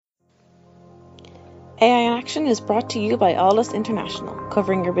AI in Action is brought to you by Elias International,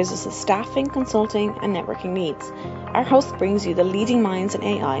 covering your business's staffing, consulting, and networking needs. Our host brings you the leading minds in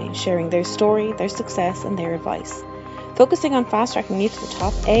AI, sharing their story, their success, and their advice. Focusing on fast-tracking you to the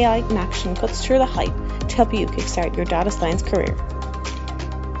top, AI in Action cuts through the hype to help you kickstart your data science career.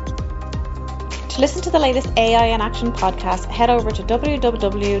 To listen to the latest AI in Action podcast, head over to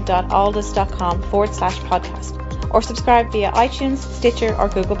www.aldus.com/podcast or subscribe via iTunes, Stitcher, or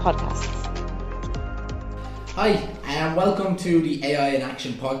Google Podcasts. Hi, and welcome to the AI in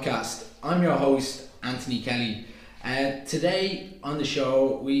Action podcast. I'm your host, Anthony Kelly. Today on the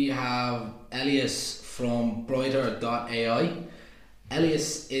show, we have Elias from Brighter.ai.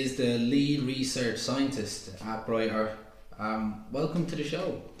 Elias is the lead research scientist at Brighter. Welcome to the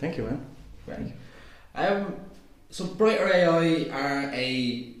show. Thank you, man. Great. So Brighter.ai are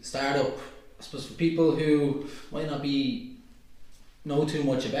a startup, I suppose, for people who might not know too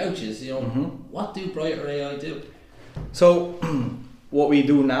much about you. What do Brighter.ai do? So what we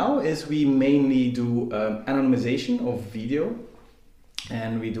do now is we mainly do anonymization of video,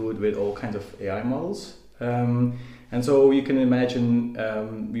 and we do it with all kinds of AI models. And so you can imagine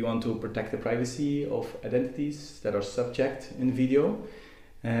we want to protect the privacy of identities that are subject in video.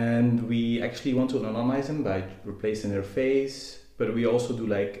 And we actually want to anonymize them by replacing their face, but we also do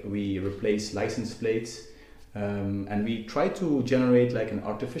we replace license plates, and we try to generate an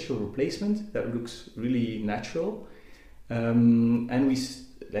artificial replacement that looks really natural, and we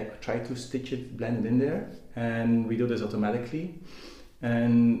try to stitch it, blend it in there, and we do this automatically.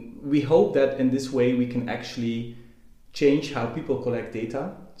 And we hope that in this way we can actually change how people collect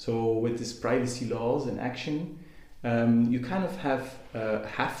data. So with these privacy laws in action, you kind of have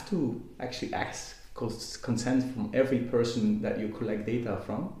to actually ask consent from every person that you collect data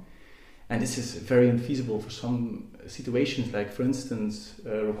from, and this is very unfeasible for some situations, like for instance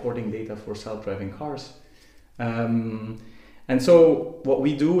recording data for self-driving cars. And so what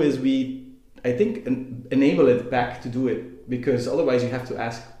we do is I think enable it back to do it, because otherwise you have to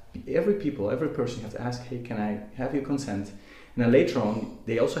ask every person, you have to ask, hey, can I have your consent? And then later on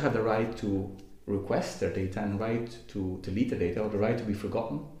they also have the right to request their data and right to delete the data, or the right to be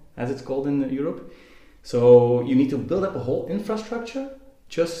forgotten, as it's called in Europe. So you need to build up a whole infrastructure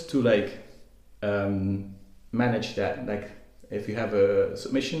just to manage that. If you have a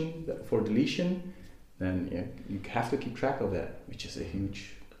submission for deletion, then you have to keep track of that, which is a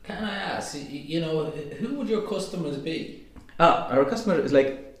huge. Can I ask, who would your customers be? Our customer is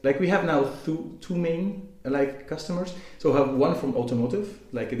we have now two main customers. So we have one from automotive,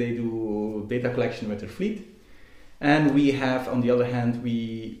 they do data collection with their fleet, and we have, on the other hand,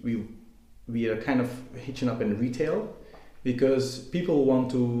 we are kind of hitching up in retail, because people want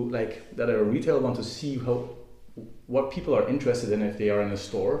to that are retail want to see what people are interested in if they are in a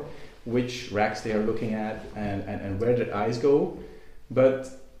store, which racks they are looking at, and where their eyes go, but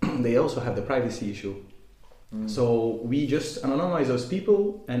they also have the privacy issue. So we just anonymize those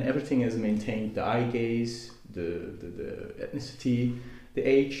people, and everything is maintained: the eye gaze, the ethnicity, the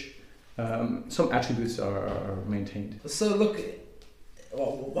age. Some attributes are maintained. So look,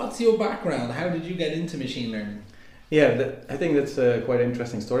 what's your background? How did you get into machine learning? Yeah, I think that's a quite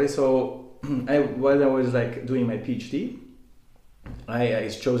interesting story. So while I was doing my PhD, I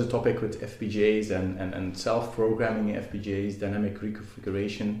chose a topic with FPGAs and self-programming FPGAs, dynamic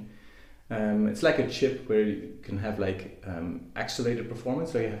reconfiguration. It's like a chip where you can have accelerated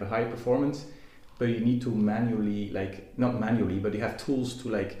performance, so you have a high performance, but you need to manually, not manually, but you have tools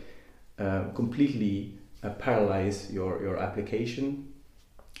to completely parallelize your application.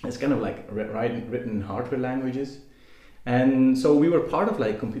 It's kind of written in hardware languages. And so we were part of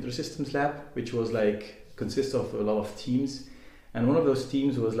computer systems lab, which was consists of a lot of teams. And one of those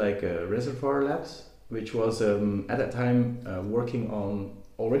teams was reservoir labs, which was at that time working on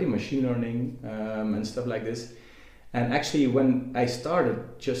already machine learning and stuff like this. And actually, when I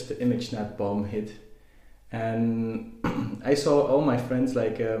started, just the ImageNet bomb hit, and I saw all my friends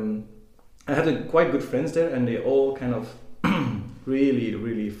I had quite good friends there, and they all kind of really,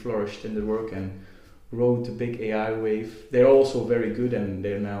 really flourished in the work and rode the big AI wave. They're also very good, and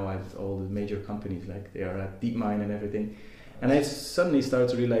they're now at all the major companies, they are at DeepMind and everything. And I suddenly started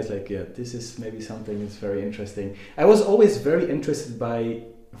to realize this is maybe something that's very interesting. I was always very interested by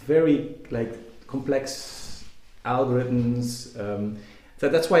very complex algorithms. So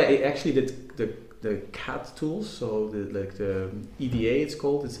that's why I actually did the CAD tools. So the EDA, it's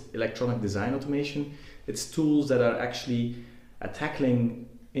called. It's electronic design automation. It's tools that are actually tackling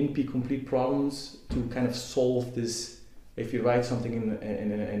NP-complete problems to kind of solve this. If you write something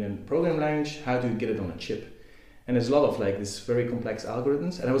in a program language, how do you get it on a chip? and there's a lot of like this very complex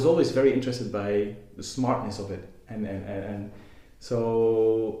algorithms, and I was always very interested by the smartness of it, and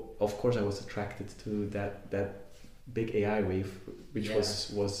so of course I was attracted to that big AI wave, which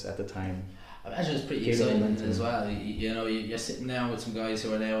was at the time. I imagine it's pretty exciting as well. You're sitting down with some guys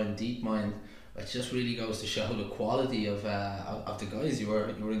who are now in DeepMind. It just really goes to show the quality of the guys you were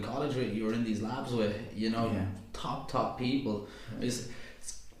in college with, you were in these labs with, top people. It's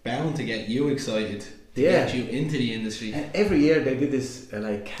bound to get you excited to get you into the industry. And every year they did this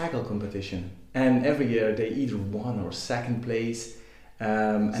like Kaggle competition, and every year they either won or second place.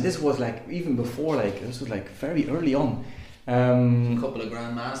 And this was like even before, like this was like very early on. A couple of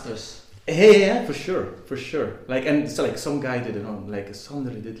grandmasters. Yeah, for sure. Like, and so like some guy did it on, like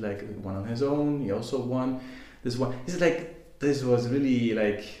Sander did like one on his own. He also won this one. This was really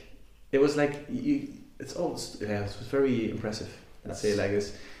like, it was like it was very impressive. Let's say like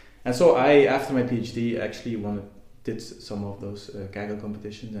this. And so I, after my PhD, actually did some of those Kaggle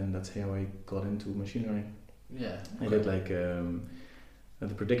competitions, and that's how I got into machine learning. Yeah. I did like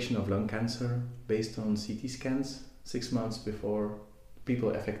the prediction of lung cancer based on CT scans 6 months before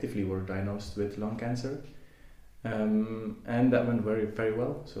people effectively were diagnosed with lung cancer, and that went very, very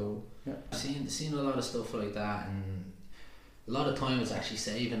well. So yeah, I've seen a lot of stuff like that, and a lot of time it's actually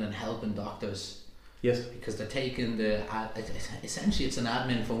saving and helping doctors. Yes, because they're taking essentially it's an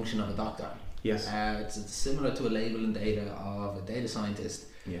admin function of a doctor. Yes, it's similar to a labeling data of a data scientist.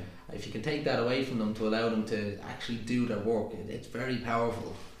 Yeah, if you can take that away from them to allow them to actually do their work, it's very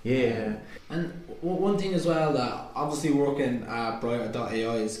powerful. Yeah. And one thing as well, that obviously working at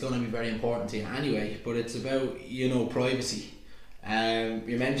Brighter.ai is going to be very important to you anyway, but it's about, privacy.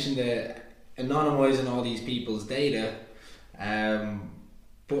 You mentioned anonymizing all these people's data,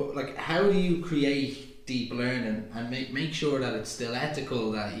 but like, how do you create deep learning and make sure that it's still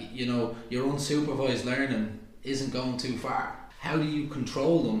ethical, that your unsupervised learning isn't going too far? How do you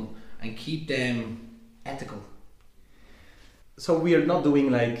control them and keep them ethical? So we are not doing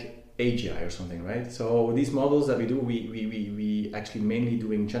like AGI or something, right? So these models that we do, we actually mainly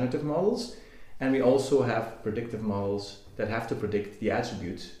doing generative models, and we also have predictive models that have to predict the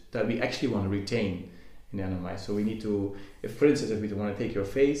attributes that we actually want to retain in the anonymized. So we need to, for instance, if we want to take your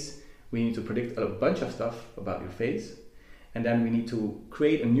face, we need to predict a bunch of stuff about your face, and then we need to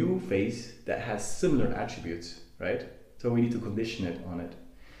create a new face that has similar attributes, right? So we need to condition it on it.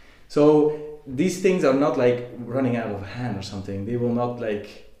 So these things are not like running out of hand or something. They will not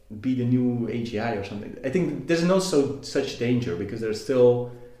like be the new AGI or something. I think there's no such danger, because they're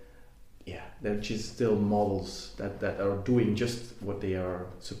just still models that are doing just what they are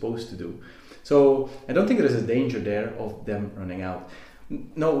supposed to do. So I don't think there's a danger there of them running out.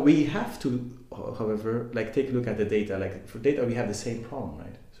 No, we have to, however, like take a look at the data. Like for data, we have the same problem,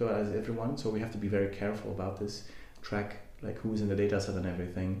 right? So as everyone, so we have to be very careful about this, track like who's in the data set and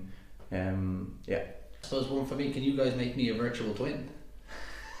everything. Yeah. I suppose one for me, can you guys make me a virtual twin?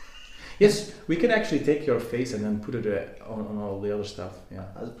 Yes, we can actually take your face and then put it on all the other stuff. Yeah,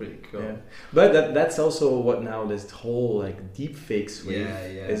 that's pretty cool. Yeah. But that's also what now this whole like deep fakes wave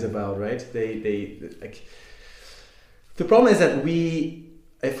is about, right? They like, the problem is that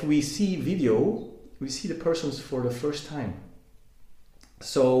if we see video, we see the persons for the first time.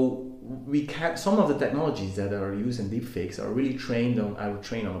 So we can, some of the technologies that are used in deepfakes are really trained on. I would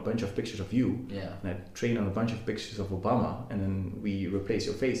train on a bunch of pictures of you, and I train on a bunch of pictures of Obama, and then we replace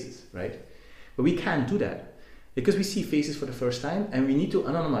your faces, right? But we can't do that because we see faces for the first time, and we need to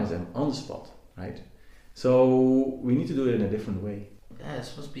anonymize them on the spot, right? So we need to do it in a different way. Yeah, it's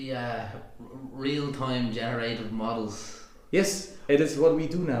supposed to be real-time generated models. Yes, it is what we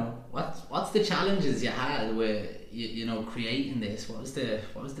do now. What's the challenges you had with creating this? What was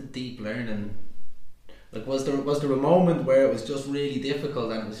the deep learning? Like, was there a moment where it was just really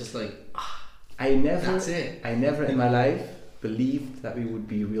difficult and it was just like, that's it? I never in my life believed that we would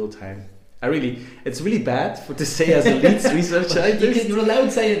be real time. It's really bad to say as a lead research scientist. You're allowed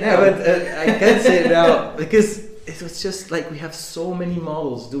to say it now. Yeah, but I can't say it now because it was just like we have so many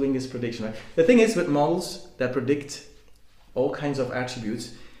models doing this prediction. Right? The thing is with models that predict all kinds of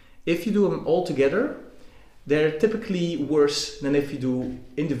attributes, if you do them all together, they're typically worse than if you do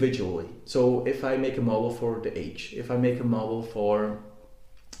individually. So if I make a model for the age, if I make a model for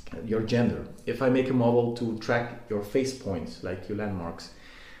your gender, if I make a model to track your face points, like your landmarks,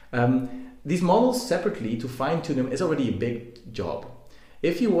 these models separately, to fine tune them, is already a big job.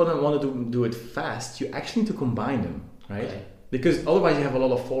 If you want to do it fast, you actually need to combine them, right? Okay. Because otherwise you have a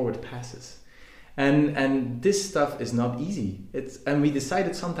lot of forward passes. And this stuff is not easy. And we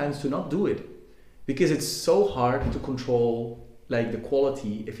decided sometimes to not do it because it's so hard to control like the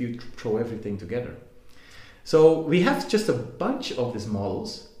quality if you throw everything together. So we have just a bunch of these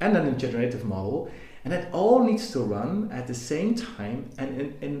models and then a generative model, and it all needs to run at the same time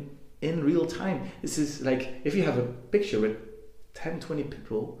and in real time. This is like, if you have a picture with 10, 20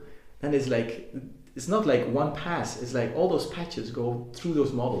 people, then it's not like one pass, it's like all those patches go through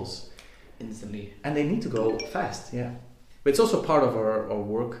those models instantly. And they need to go fast, yeah. But it's also part of our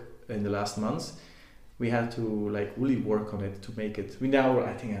work in the last months. We had to like really work on it to make it. We now are,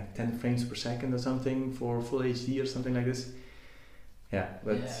 I think, at 10 frames per second or something for full HD or something like this. Yeah,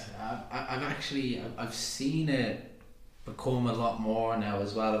 but I've seen it become a lot more now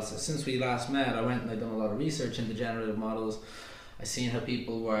as well. So since we last met, I went and I've done a lot of research into generative models. I seen how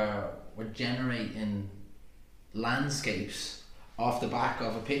people were generating landscapes off the back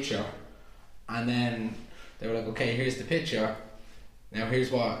of a picture, and then they were like, okay, here's the picture, now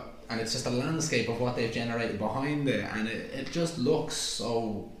here's what, and it's just a landscape of what they've generated behind it, and it just looks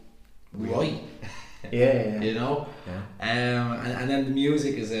so right. Yeah. You know. Yeah. And then the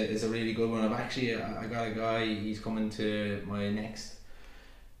music is a really good one. I got a guy, he's coming to my next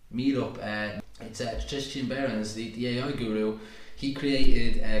meetup. It's Tristan Behrens, the AI guru. He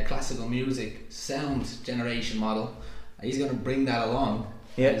created a classical music sound generation model. He's going to bring that along.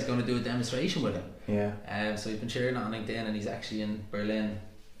 Yeah. He's going to do a demonstration with it. Yeah. So he's been sharing it on LinkedIn, and he's actually in Berlin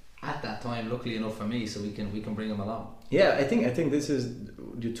at that time, luckily enough for me, so we can bring him along. Yeah, I think this is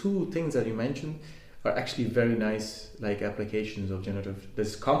the two things that you mentioned are actually very nice like applications of generative.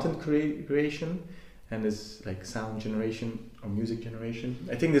 There's content creation and there's like sound generation or music generation.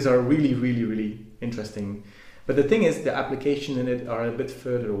 I think these are really, really, really interesting. But the thing is, the application in it are a bit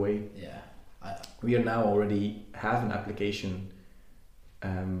further away. Yeah. We are now already have an application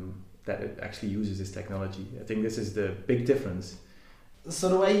that it actually uses this technology. I think this is the big difference. So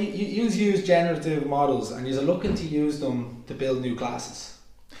the way you use generative models, and you're looking to use them to build new classes.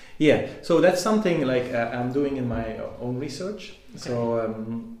 Yeah, so that's something like I'm doing in my own research. Okay.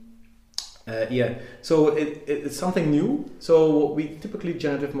 So it's something new. So what we typically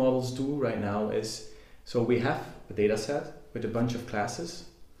generative models do right now is, so we have a data set with a bunch of classes,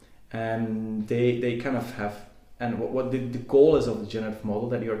 and they kind of have, and what the goal is of the generative model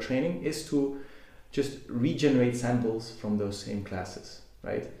that you're training is to just regenerate samples from those same classes,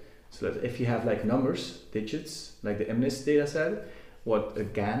 right? So that if you have like numbers, digits, like the MNIST data set, what a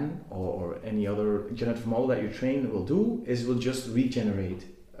GAN or any other generative model that you train will do is will just regenerate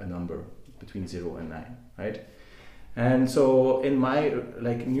a number between 0 and 9, right? And so in my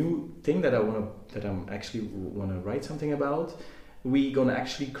like new thing that I'm actually wanna write something about, we're gonna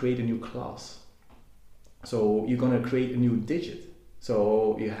actually create a new class. So you're gonna create a new digit.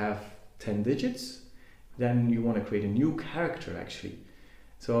 So you have 10 digits, then you want to create a new character actually.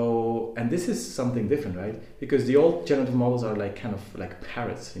 So, and this is something different, right? Because the old generative models are like kind of like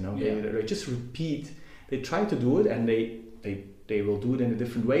parrots, you know. Yeah. They just repeat. They try to do it, and they will do it in a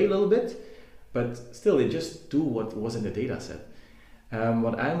different way a little bit, but still they just do what was in the data set.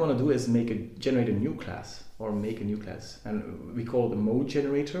 What I want to do is generate a new class, and we call it a mode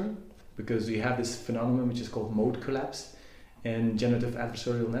generator, because we have this phenomenon which is called mode collapse in generative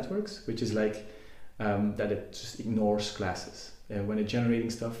adversarial networks, which is like that it just ignores classes. When it's generating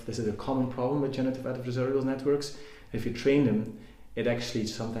stuff, this is a common problem with generative adversarial networks. If you train them, it actually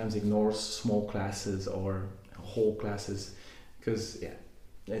sometimes ignores small classes or whole classes, because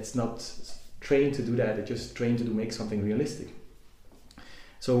it's not trained to do that. It's just trained to make something realistic.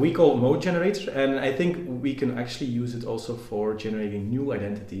 So we call it mode generator, and I think we can actually use it also for generating new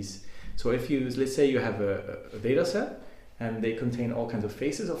identities. So if let's say you have a data set, and they contain all kinds of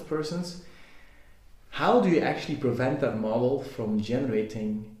faces of persons, how do you actually prevent that model from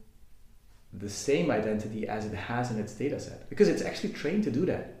generating the same identity as it has in its data set? Because it's actually trained to do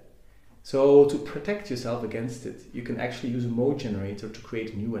that. So to protect yourself against it, you can actually use a mode generator to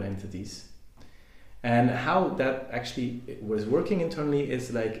create new identities. And how that actually was working internally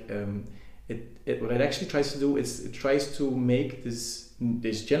is like, what it actually tries to do is it tries to make this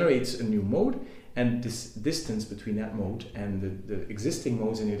generates a new mode, and this distance between that mode and the existing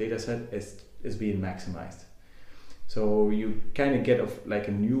modes in your data set is being maximized. So you kind of get like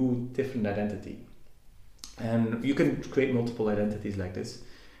a new different identity. And you can create multiple identities like this.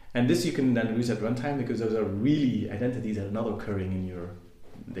 And this you can then use at runtime, because those are really identities that are not occurring in your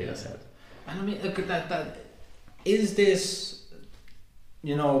data set. And I mean, look at that is this,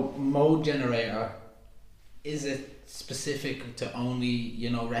 mode generator, is it specific to only,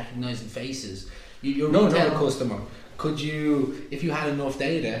 recognizing faces? Your retail customer, could you, if you had enough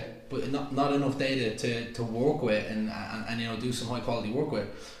data, but not enough data to work with and do some high quality work with,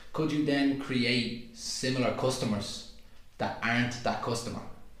 could you then create similar customers that aren't that customer?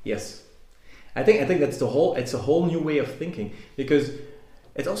 Yes. I think that's the whole. It's a whole new way of thinking, because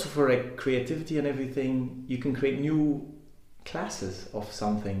it's also for like creativity and everything. You can create new classes of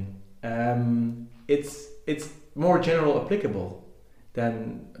something. It's more general applicable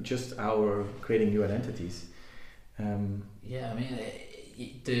than just our creating new identities. Yeah, I mean,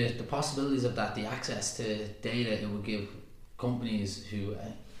 the possibilities of that, the access to data it would give companies who,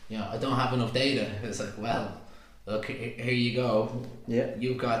 I don't have enough data. It's like, well, look, here you go. Yeah.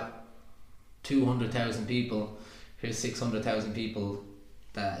 You've got 200,000 people. Here's 600,000 people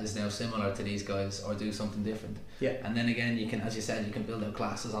that is now similar to these guys, or do something different. Yeah. And then again, you can, as you said, you can build out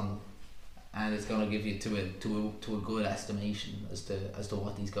classes on, and it's going to give you to a good estimation as to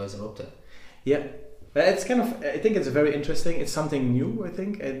what these guys are up to. Yeah. It's kind of. I think it's very interesting. It's something new. I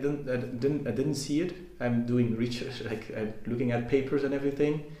think I didn't see it. I'm doing research, like I'm looking at papers and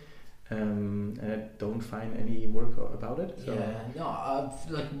everything, and I don't find any work about it. So. Yeah, no.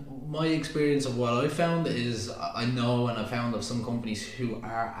 Like my experience of what I found is I know, and I found of some companies who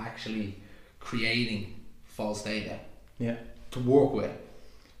are actually creating false data. Yeah. To work with,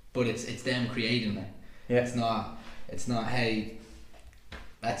 but it's them creating it. Yeah. It's not. Hey.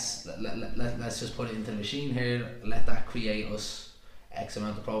 Let's just put it into the machine here, let that create us X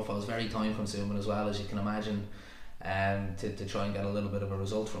amount of profiles. Very time consuming as well, as you can imagine, to try and get a little bit of a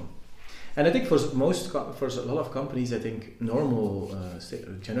result from. And I think for a lot of companies, I think normal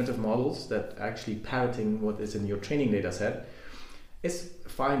generative models that actually parroting what is in your training data set is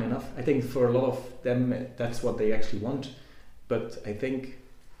fine enough. I think for a lot of them that's what they actually want, but I think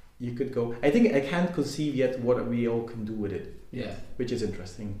you could go. I think I can't conceive yet what we all can do with it. Yeah, which is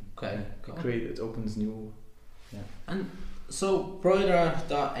interesting. Okay, cool. It opens new. Yeah. And so,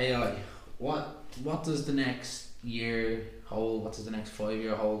 Brighter.ai, what does the next year hold? What does the next 5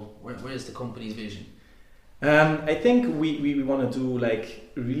 year hold? Where is the company's vision? I think we want to do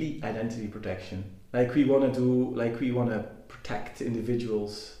like really identity protection. Like we want to protect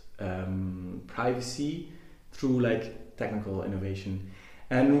individuals' privacy through like technical innovation.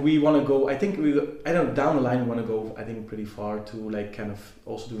 And we want to go, down the line we want to go, I think, pretty far to like kind of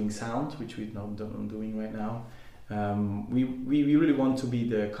also doing sound, which we're not doing right now. We really want to be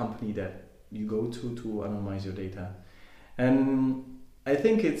the company that you go to anonymize your data. And I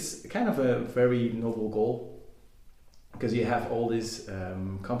think it's kind of a very noble goal, because you have all these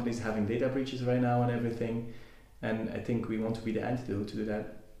companies having data breaches right now and everything. And I think we want to be the antidote to do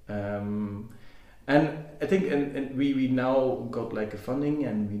that. And I think and we now got like a funding,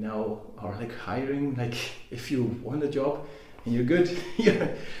 and we now are like hiring. Like if you want a job and you're good,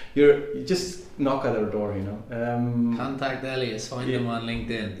 you just knock at our door, Contact Elias, find him on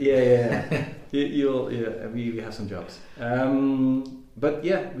LinkedIn. Yeah. We have some jobs. But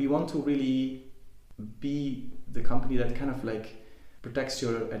yeah, we want to really be the company that kind of like protects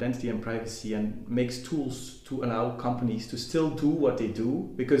your identity and privacy and makes tools to allow companies to still do what they do,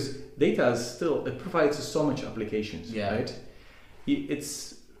 because data is still, it provides so much applications, right?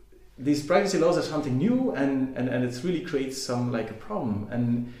 These privacy laws are something new, and it really creates some like a problem,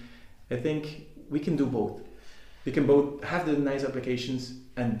 and I think we can do both. We can both have the nice applications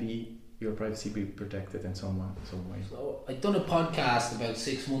and your privacy be protected in some way. So I done a podcast about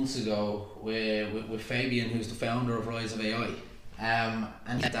 6 months ago with Fabian, who's the founder of Rise of AI.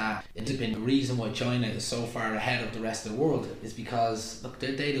 And that the reason why China is so far ahead of the rest of the world is because look,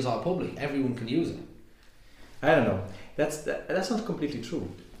 their data is all public. Everyone can use it. I don't know. That's not completely true.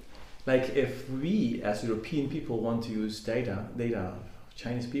 Like if we as European people want to use data of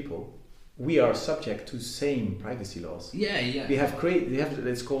Chinese people, we are subject to same privacy laws. Yeah. We have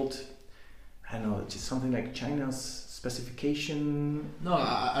it's called, I don't know, just something like China's specification. No,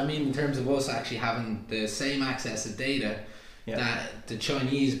 I mean in terms of us actually having the same access to data. Yeah. That the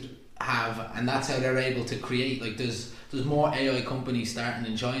Chinese have, and that's how they're able to create. Like there's more AI companies starting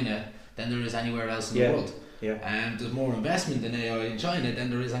in China than there is anywhere else in the world. Yeah. And there's more investment in AI in China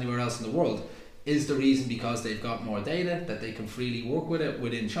than there is anywhere else in the world. Is the reason because they've got more data that they can freely work with it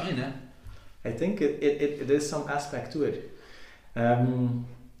within China? I think it is some aspect to it.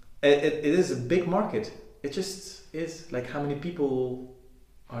 It is a big market. It just is like how many people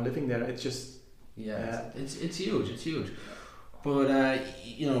are living there. It's just it's huge. It's huge. But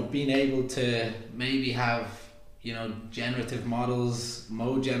being able to maybe have generative models,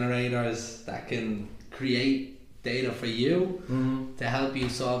 mode generators that can create data for you to help you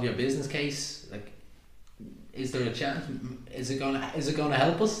solve your business case. Like, is there a chance? Is it gonna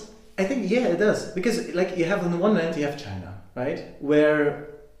help us? I think it does, because like you have on the one hand you have China, right, where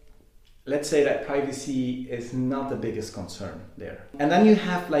let's say that privacy is not the biggest concern there, and then you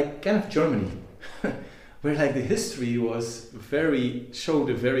have like kind of Germany. Where like the history showed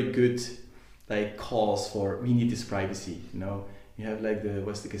a very good like calls for we need this privacy. You know, you have like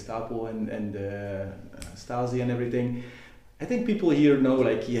the Gestapo and Stasi and everything. I think people here know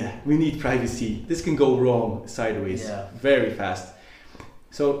like, yeah, we need privacy. This can go wrong sideways very fast.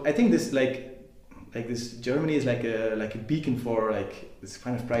 So I think this like this Germany is like a beacon for like this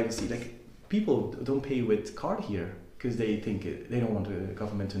kind of privacy. Like people don't pay with card here because they think they don't want the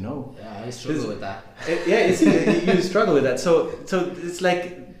government to know. Yeah, I struggle with that. You struggle with that. So it's like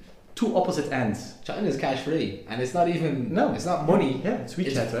two opposite ends. China's cash free, and it's not even it's not money. Yeah, it's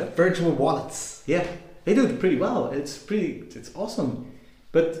WeChat, right? Virtual wallets. Yeah. They do it pretty well. It's awesome,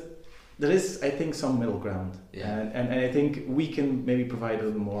 but there is, I think, some middle ground. Yeah. And I think we can maybe provide a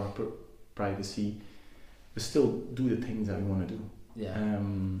little more privacy, but still do the things that we want to do. Yeah.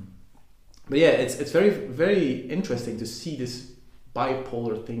 But yeah, it's very very interesting to see this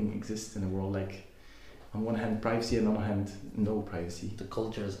bipolar thing exist in the world. Like on one hand privacy, and on the other hand no privacy. The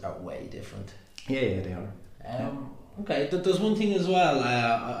cultures are way different. Yeah, they are. Okay, there's one thing as well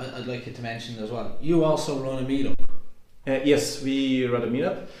I'd like you to mention as well. You also run a meetup. Yes, we run a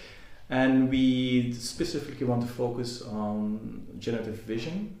meetup, and we specifically want to focus on generative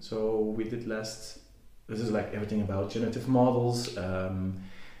vision. So we did this is like everything about generative models,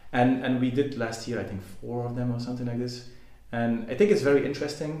 and we did last year I think 4 of them or something like this. And I think it's very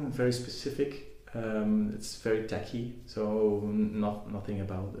interesting, very specific. It's very techy, so nothing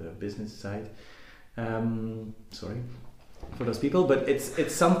about the business side. Sorry for those people, but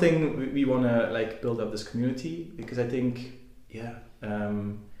it's something we want to like build up this community, because I think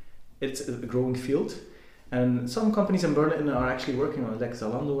it's a growing field, and some companies in Berlin are actually working on it. Like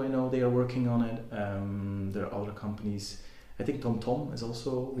Zalando, I know they are working on it. There are other companies. I think TomTom is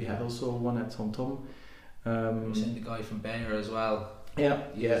also. We had also one at TomTom. We've seen the guy from Bayer as well.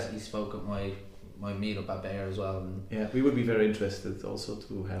 He spoke at my meetup at Bayer as well. And we would be very interested also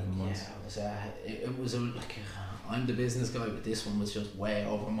to have him once. It was I'm the business guy, but this one was just way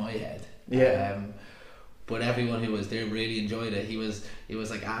over my head. But everyone who was there really enjoyed it. He was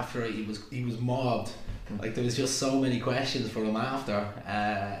like, after it, he was mobbed. Like there was just so many questions for him after.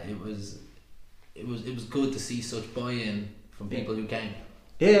 It was good to see such buy-in from people who came.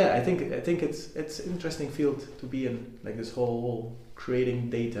 Yeah, I think it's an interesting field to be in, like this whole creating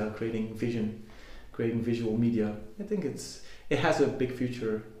data, creating vision, creating visual media. I think it has a big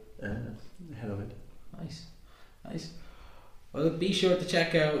future ahead of it. Nice. Well, be sure to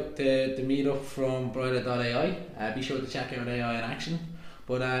check out the meetup from Brighter.ai. Be sure to check out AI in action.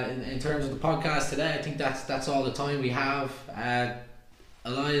 But in terms of the podcast today, I think that's all the time we have.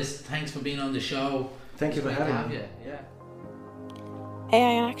 Elias, thanks for being on the show. Thank you for having me. Yeah.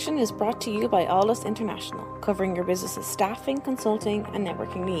 AI in Action is brought to you by Elias International, covering your business's staffing, consulting, and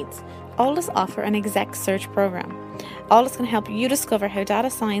networking needs. Elias offer an exec search program. Elias can help you discover how data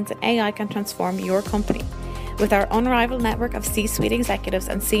science and AI can transform your company. With our unrivaled network of C-suite executives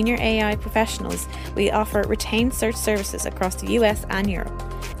and senior AI professionals, we offer retained search services across the US and Europe.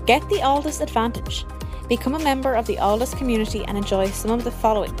 Get the Elias advantage. Become a member of the Elias community and enjoy some of the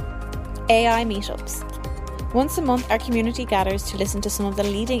following: AI meetups. Once a month, our community gathers to listen to some of the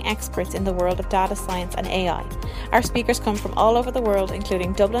leading experts in the world of data science and AI. Our speakers come from all over the world,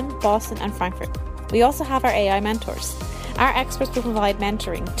 including Dublin, Boston, and Frankfurt. We also have our AI mentors. Our experts will provide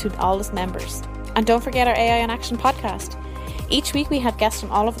mentoring to Elias members. And don't forget our AI in Action podcast. Each week we have guests from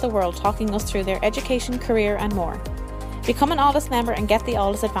all over the world talking us through their education, career, and more. Become an Elias member and get the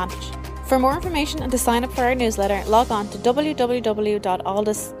Elias advantage. For more information and to sign up for our newsletter, log on to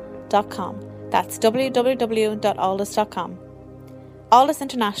www.aldus.com. That's www.aldus.com. Elias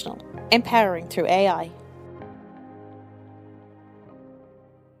International, empowering through AI.